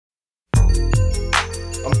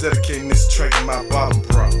I'm dedicating this track to my bottom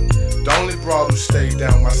broad. The only broad who stayed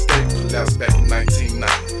down my stable collapsed back in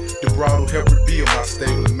 1990. The broad who helped rebuild my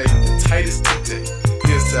stable and made it the tightest today.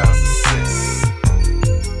 Here's to our success.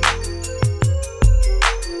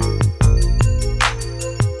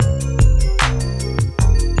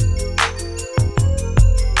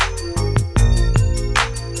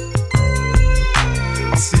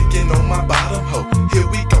 I'm speaking on my bottom hoe. Here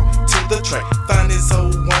we go to the track. Find this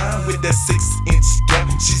old wine with that 6-inch gap.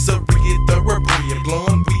 She's a real thoroughbred,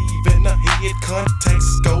 blonde weave in her head,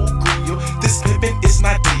 contacts, gold grill. This pimpin' is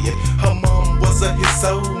not dead. Her mom was a hit,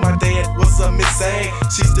 so my dad was a miss ag.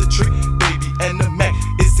 She's the trick baby and the Mac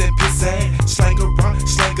is in Pimp'in. Slang a rock,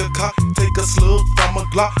 slang a cock, take a slug from a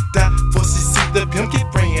Glock. Die before she see the pimp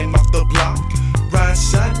get ran off the block. Ride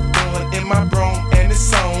shotgun in my broom and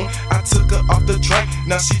it's on. I took her off the track,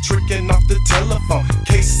 now she tricking off the telephone.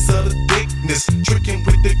 Case of the thickness, tricking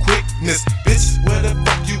with the quickness. Bitch, where the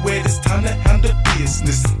fuck you at? It's time to handle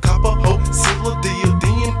business. Copper hoe, seal a deal,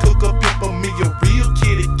 then cook a pimp me a real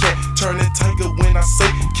kitty cat. Turning tiger when I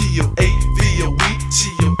say kill. A.V.O.E.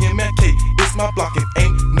 chill. M.L.T.H.I.G it's my block and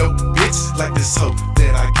ain't no bitch like this hoe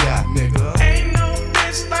that I got, nigga. Ain't no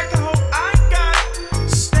bitch like the hoe I got.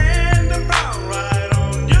 Standing proud right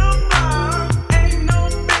on your block. Ain't no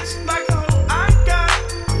bitch like the hoe I got.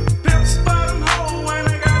 Pimp's bottom hoe when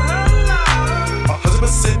I got her locked.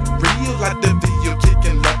 100% real like the video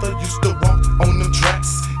kicking leather. Used to walk on them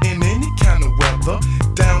tracks in any kind of weather.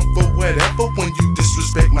 Down for whatever when you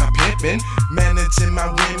disrespect my pimpin'. Managing my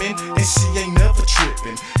women and she ain't never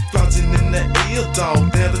trippin'. Flaunting in the ear,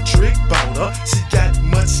 dog, that a trick bought her. She got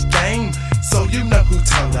much game, so you know who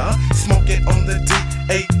taught her. Smoking on the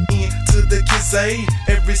D.A.N. to the K.Z.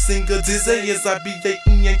 Every single dizzy is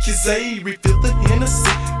I.B.A.N. K.Z. Refill the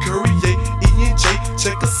Hennessy, Curry E.N.J.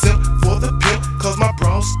 Check a simp for the pimp, cause my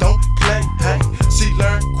bros don't play. Hey, she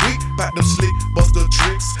learned quick about them slick buster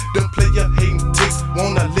tricks. Them player hating ticks,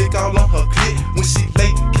 wanna lick all on her clit. When she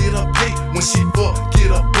late, get her pay. When she fuck,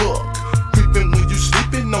 get a buck. Creepin' when you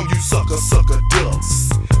sleepin' on you sucker ducks.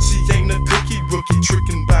 She ain't a cookie rookie,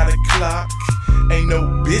 trickin' by the clock. Ain't no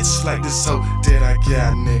bitch like this hoe that I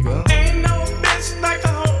got, nigga. Ain't no bitch like the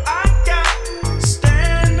hoe I got.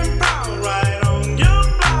 Standing proud right on your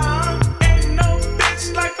block. Ain't no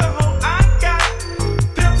bitch like the hoe I got.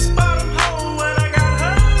 Pimp's bottom hoe when I got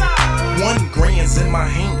her locked. 1 grand's in my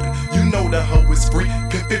hand, you know the hoe is free.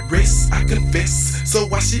 Pimp it wrist, I confess. So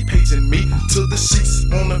why she paging me to the sheets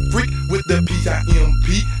on a freak with the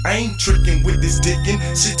P.I.M.P. I ain't tricking with this dickin',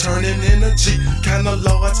 she turning in a G. Kinda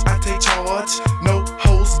large, I take charge, no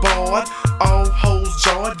hoes barred. All hoes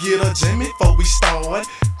jarred, get a Jimmy before we start.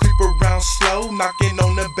 Creep around slow, knocking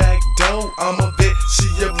on the back door. I'm a vet, she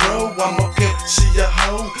a pro, I'm a pimp, she a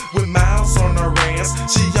hoe. With miles on her ass,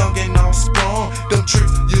 she young and all sprung. Them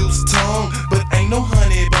tricks use tongue, but ain't no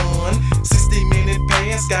honey bun. 60-minute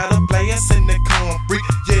pass, got a blast in the concrete.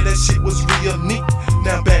 Yeah, that shit was real neat.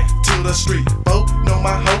 Now back to the street. Both know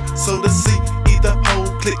my hoe, so to see either hoe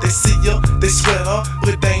click, they see her, they sweat her,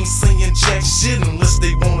 but they ain't saying jack shit unless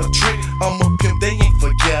they want a trick. I'm a pimp, they ain't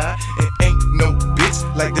forgot. And ain't no bitch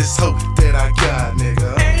like this hoe that I got,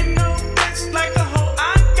 nigga. Ain't no bitch like the hoe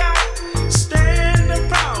I got. Standing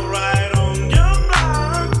proud right on your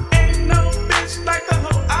block. Ain't no bitch like the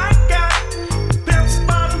hoe I got. Pimp's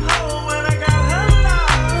bottom hoe when I got her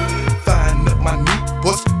locked. Fine up my new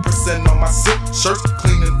books, pressing on my silk shirts,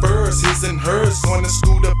 cleaning furs, his and hers. Going to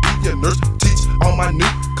school to be a nurse, teach all my new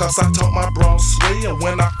cups. I taught my bra swell.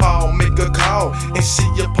 When I fall, make a call, and she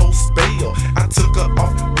a post bail. I took her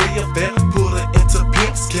off welfare, put her into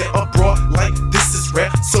pimps, get abroad like this is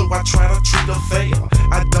rap. So I try to treat her fair.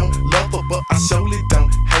 I don't love her, but I surely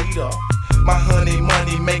don't hate her. My honey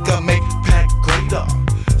money maker make Pac greater.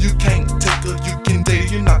 You can't take her, you can date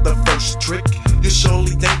her, you're not the first trick. You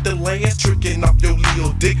surely ain't the last, tricking off your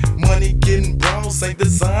little dick. Money getting bras ain't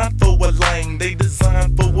designed for a lame, they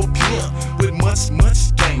designed for a pimp with much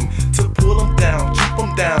game. To pull them down, keep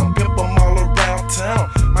them down, pimp them all around town.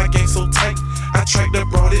 My game so tight, I tracked and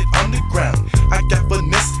brought it underground. I got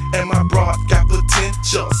finesse and my broad got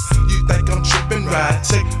potentials. You think I'm tripping, right?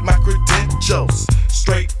 Check my credentials.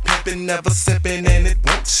 Straight pimpin', never sippin', and it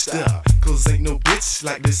won't stop. Cause ain't no bitch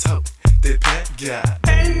like this hoe that Pac got.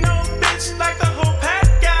 Ain't no bitch like the hoe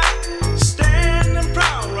Pac got. Standing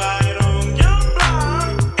proud right on your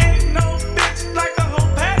block. Ain't no bitch like the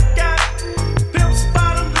hoe Pac got. Pimp's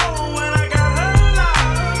bottom hoe when I got her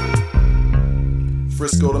locked.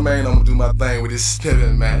 Frisco the main, I'ma do my thing with this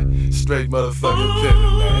pimpin', man. Straight motherfucking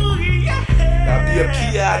pimpin', man. I'll be a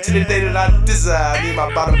P.I. to the day that I desire. Me and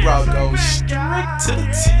my bottom brow go straight to the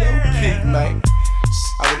T.O.P., man.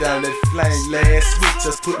 I went down that flame last week,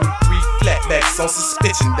 just put me 3 flatbacks on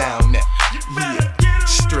suspension down there. Yeah,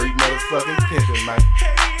 straight motherfucking pimpin', man.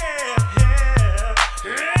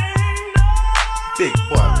 Big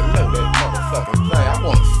boy, below that motherfucking thing. I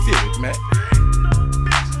wanna feel it, man.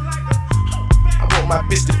 I want my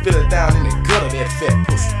bitch to feel it down in the gut of that fat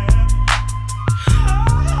pussy.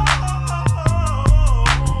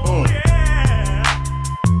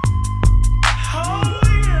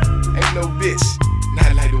 Ain't no bitch,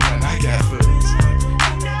 not like the one I got for this.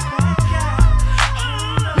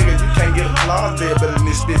 Nigga, you can't get a Clydesdale better than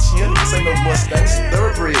this bitch here. This ain't no Mustang, it's a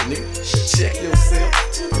thoroughbred, nigga. Check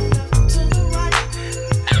yourself.